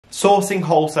Sourcing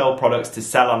wholesale products to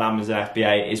sell on Amazon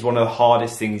FBA is one of the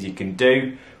hardest things you can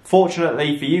do.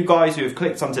 Fortunately for you guys who have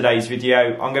clicked on today's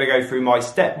video, I'm going to go through my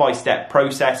step-by-step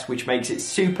process which makes it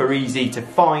super easy to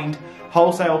find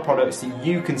wholesale products that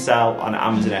you can sell on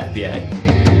Amazon FBA.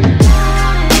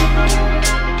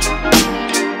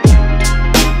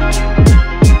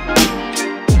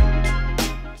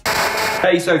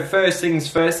 Okay, so first things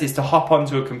first is to hop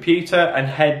onto a computer and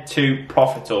head to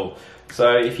Profitl.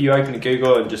 So if you open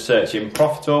Google and just search in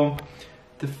Profitl,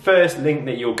 the first link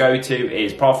that you'll go to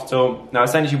is Profitl. Now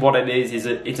essentially what it is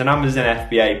it's an Amazon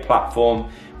FBA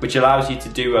platform which allows you to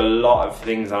do a lot of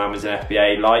things on Amazon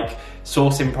FBA, like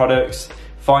sourcing products,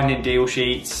 finding deal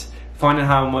sheets, finding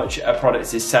how much a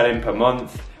product is selling per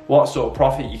month, what sort of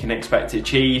profit you can expect to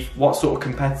achieve, what sort of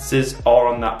competitors are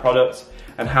on that product,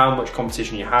 and how much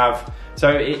competition you have.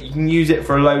 So you can use it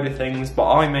for a load of things,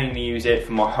 but I mainly use it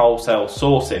for my wholesale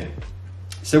sourcing.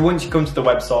 So once you come to the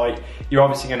website, you're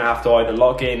obviously going to have to either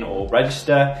log in or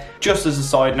register. Just as a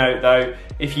side note though,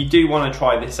 if you do want to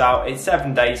try this out, it's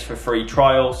 7 days for free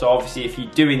trial. So obviously if you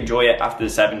do enjoy it after the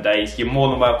 7 days, you're more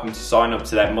than welcome to sign up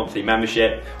to their monthly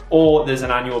membership, or there's an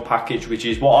annual package, which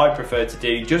is what I prefer to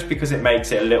do just because it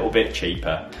makes it a little bit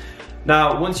cheaper.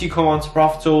 Now, once you come onto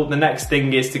Profitl, the next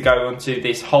thing is to go onto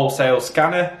this wholesale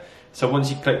scanner. So once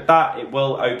you click that, it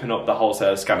will open up the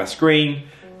wholesale scanner screen.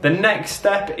 The next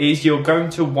step is you're going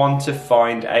to want to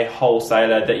find a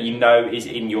wholesaler that you know is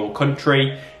in your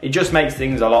country. It just makes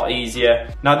things a lot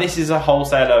easier. Now this is a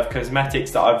wholesaler of cosmetics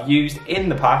that I've used in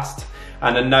the past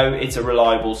and I know it's a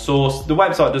reliable source. The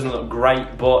website doesn't look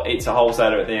great, but it's a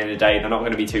wholesaler at the end of the day. They're not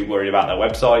going to be too worried about their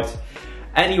website.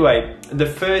 Anyway, the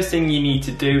first thing you need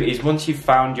to do is once you've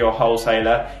found your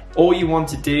wholesaler, all you want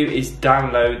to do is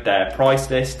download their price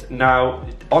list. Now,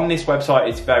 on this website,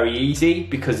 it's very easy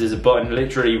because there's a button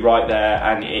literally right there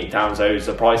and it downloads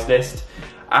the price list.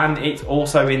 And it's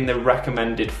also in the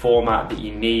recommended format that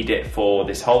you need it for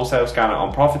this wholesale scanner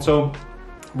on Profitl,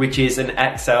 which is an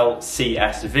Excel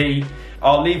CSV.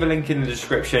 I'll leave a link in the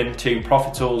description to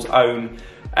Profitl's own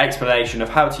explanation of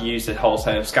how to use the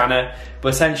wholesale scanner, but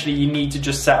essentially you need to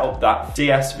just set up that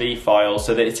CSV file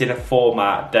so that it's in a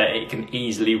format that it can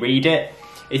easily read it.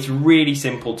 It's really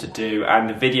simple to do, and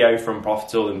the video from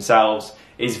Profitl themselves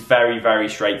is very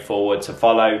straightforward to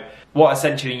follow. What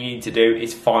essentially you need to do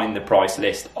is find the price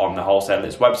list on the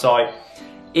wholesaler's website.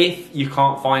 If you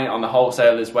can't find it on the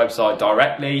wholesaler's website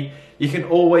directly, you can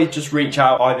always just reach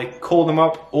out, either call them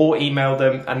up or email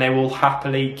them, and they will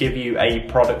happily give you a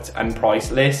product and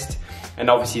price list. And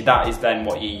obviously that is then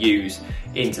what you use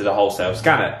into the wholesale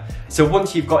scanner. So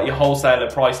once you've got your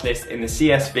wholesaler price list in the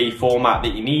CSV format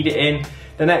that you need it in,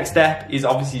 the next step is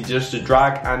obviously just to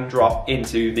drag and drop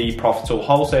into the Profitl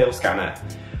wholesale scanner.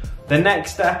 The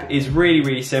next step is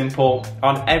really simple.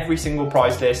 On every single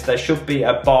price list, there should be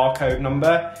a barcode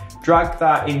number. Drag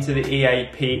that into the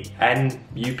EAPN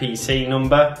UPC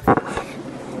number.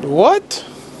 What?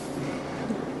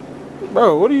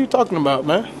 Bro, what are you talking about,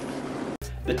 man?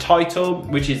 The title,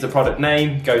 which is the product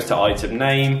name, goes to item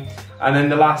name. And then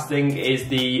the last thing is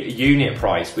the unit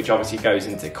price, which obviously goes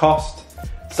into cost.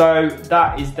 So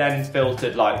that is then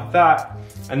filtered like that.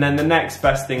 And then the next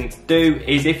best thing to do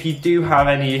is if you do have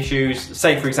any issues,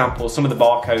 say for example, some of the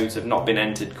barcodes have not been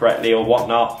entered correctly or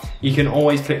whatnot, you can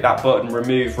always click that button,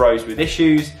 remove rows with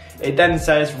issues. It then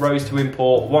says rows to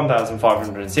import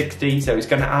 1,560. So it's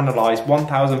going to analyze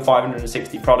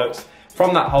 1,560 products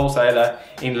from that wholesaler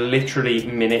in literally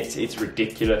minutes. It's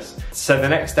ridiculous. So the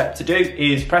next step to do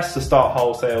is press the start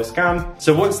wholesale scan.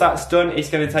 So once that's done, it's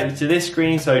going to take you to this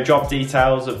screen. So job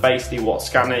details of basically what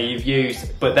scanner you've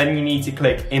used, but then you need to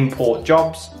click import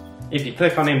jobs. If you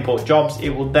click on import jobs, it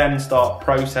will then start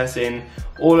processing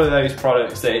all of those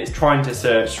products that it's trying to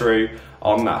search through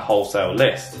on that wholesale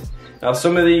list. Now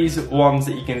some of these ones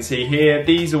that you can see here,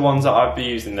 these are ones that I've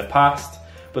used in the past.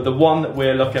 But the one that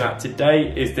we're looking at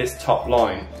today is this top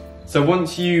line. So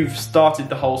once you've started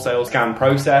the wholesale scan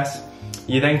process,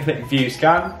 you then click view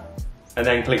scan and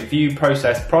then click view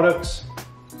processed products.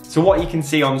 So what you can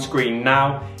see on screen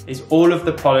now is all of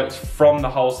the products from the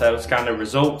wholesale scanner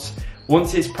results.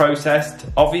 Once it's processed,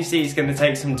 obviously it's going to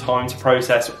take some time to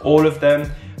process all of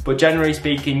them, but generally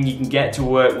speaking, you can get to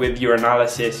work with your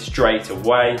analysis straight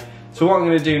away. So what I'm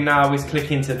going to do now is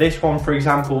click into this one, for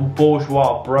example,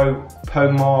 Bourgeois Bro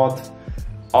Pomade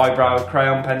Eyebrow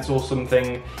Crayon Pencil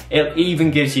something. It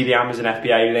even gives you the Amazon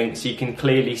FBA link so you can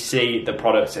clearly see the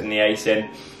products in the ASIN.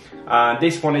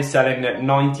 This one is selling at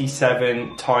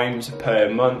 97 times per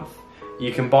month.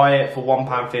 You can buy it for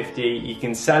 £1.50. You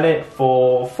can sell it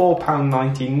for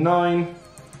 £4.99.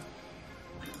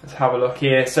 Let's have a look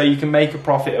here. So you can make a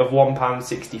profit of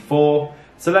 £1.64.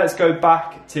 So let's go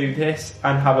back to this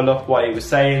and have a look what it was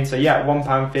saying. So yeah,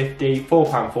 £1.50,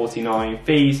 £4.49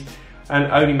 fees,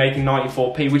 and only making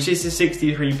 94p, which is a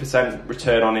 63%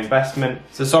 return on investment.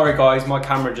 So sorry guys, my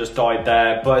camera just died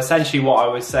there, but essentially what I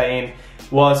was saying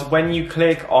was when you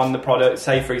click on the product,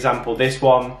 say for example this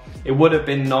one, it would have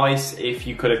been nice if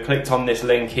you could have clicked on this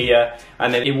link here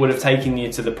and then it would have taken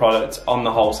you to the product on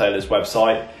the wholesaler's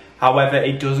website. However,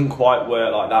 it doesn't quite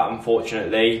work like that,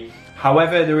 unfortunately.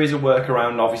 However, there is a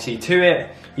workaround obviously to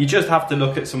it. You just have to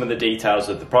look at some of the details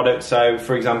of the product. So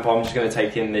for example, I'm just going to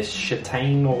take in this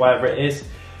châtain or whatever it is.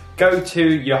 Go to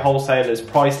your wholesaler's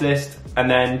price list and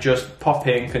then just pop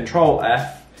in Control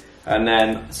F and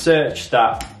then search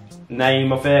that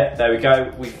name of it. There we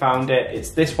go, we found it.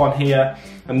 It's this one here.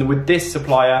 And with this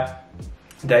supplier,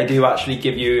 they do actually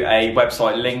give you a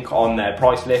website link on their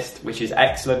price list, which is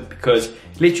excellent because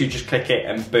literally just click it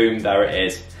and boom, there it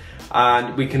is.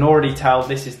 And we can already tell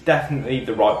this is definitely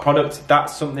the right product.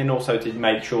 That's something also to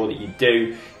make sure that you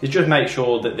do, is just make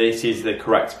sure that this is the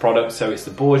correct product. So it's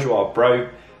the Bourjois Pro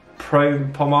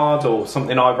Pomade or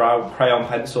something eyebrow crayon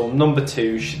pencil, number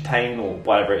 2 châtain or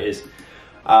whatever it is.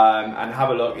 And have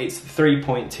a look, it's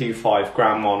 3.25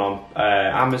 gram on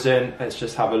Amazon. Let's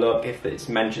just have a look if it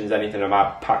mentions anything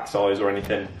about pack size or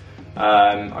anything.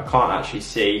 I can't actually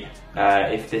see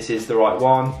if this is the right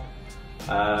one.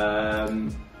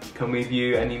 Can we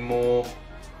view any more?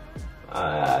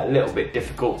 A little bit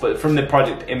difficult, but from the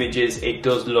product images it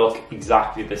does look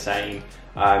exactly the same.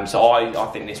 So I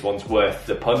think this one's worth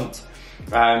the punt.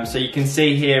 So you can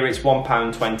see here it's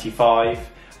 £1.25.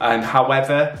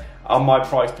 However, on my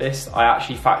price list I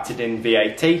actually factored in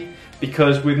VAT,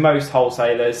 because with most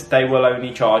wholesalers they will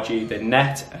only charge you the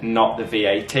net and not the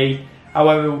VAT.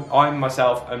 However, I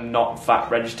myself am not VAT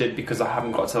registered because I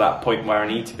haven't got to that point where I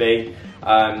need to be.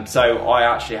 So I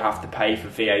actually have to pay for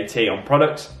VAT on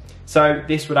products. So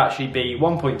this would actually be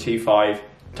 1.25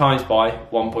 times by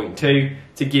 1.2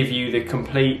 to give you the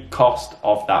complete cost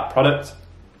of that product.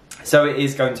 So it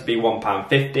is going to be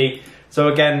 £1.50. So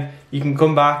again, you can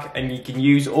come back and you can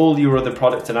use all your other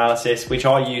product analysis, which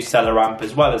I use SellerAmp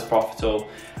as well as Profitl,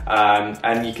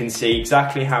 and you can see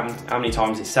exactly how many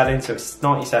times it's selling. So it's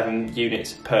 97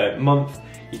 units per month.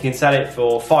 You can sell it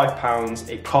for £5,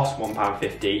 it costs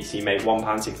 £1.50, so you make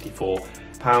 £1.64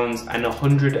 and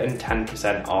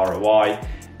 110% ROI,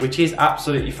 which is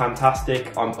absolutely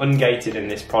fantastic. I'm ungated in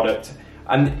this product.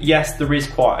 And yes, there is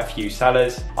quite a few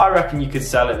sellers. I reckon you could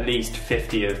sell at least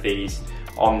 50 of these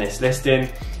on this listing.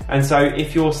 And so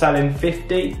if you're selling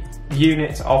 50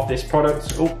 units of this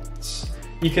product,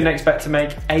 you can expect to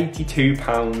make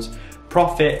 £82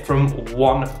 profit from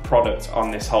one product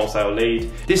on this wholesale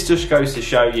lead. This just goes to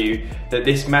show you that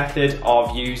this method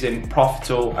of using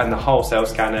Profitl and the wholesale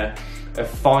scanner of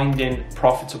finding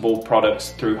profitable products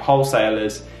through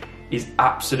wholesalers is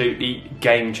absolutely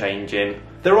game changing.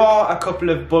 There are a couple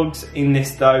of bugs in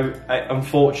this though,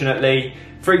 unfortunately.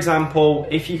 For example,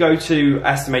 if you go to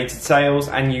estimated sales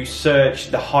and you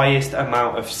search the highest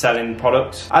amount of selling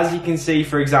products, as you can see,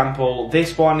 for example,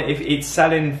 this one, if it's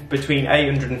selling between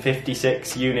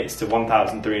 856 units to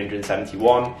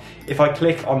 1,371, if I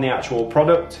click on the actual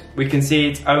product, we can see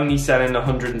it's only selling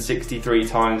 163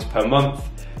 times per month.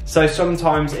 So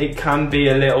sometimes it can be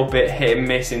a little bit hit and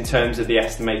miss in terms of the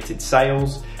estimated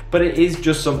sales, but it is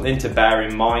just something to bear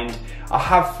in mind. I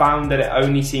have found that it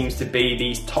only seems to be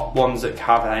these top ones that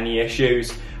have any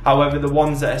issues. However, the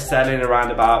ones that are selling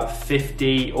around about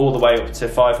 50 all the way up to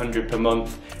 500 per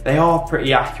month, they are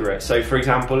pretty accurate. So for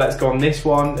example, let's go on this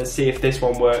one, let's see if this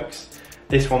one works.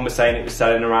 This one was saying it was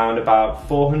selling around about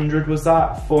 400, was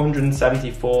that?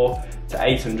 474 to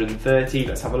 830.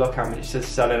 Let's have a look how much it's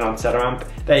selling on SellerAmp.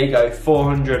 There you go,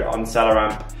 400 on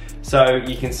SellerAmp. So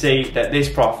you can see that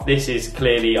this is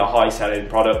clearly a high selling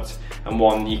product and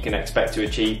one you can expect to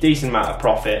achieve decent amount of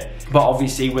profit. But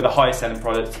obviously with a high selling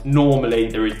product, normally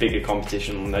there is bigger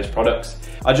competition on those products.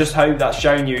 I just hope that's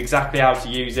shown you exactly how to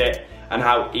use it and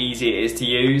how easy it is to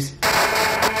use.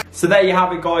 So there you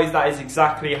have it guys, that is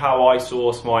exactly how I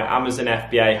source my Amazon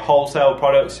FBA wholesale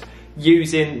products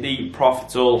using the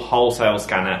Profitl wholesale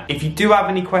scanner. If you do have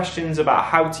any questions about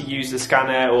how to use the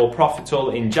scanner or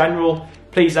Profitl in general,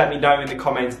 please let me know in the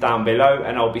comments down below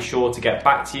and I'll be sure to get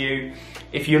back to you.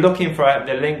 If you're looking for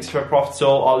the links for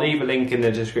Profitl, I'll leave a link in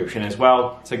the description as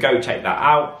well, so go check that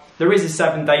out. There is a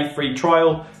 7-day free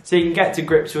trial, so you can get to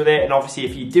grips with it, and obviously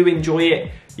if you do enjoy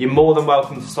it, you're more than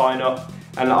welcome to sign up.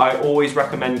 And I always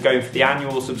recommend going for the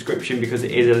annual subscription because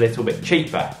it is a little bit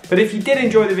cheaper. But if you did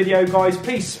enjoy the video guys,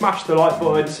 please smash the like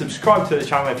button, subscribe to the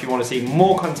channel if you want to see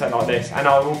more content like this, and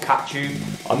I will catch you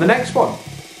on the next one.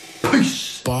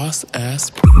 Peace! Boss ass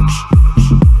bitch.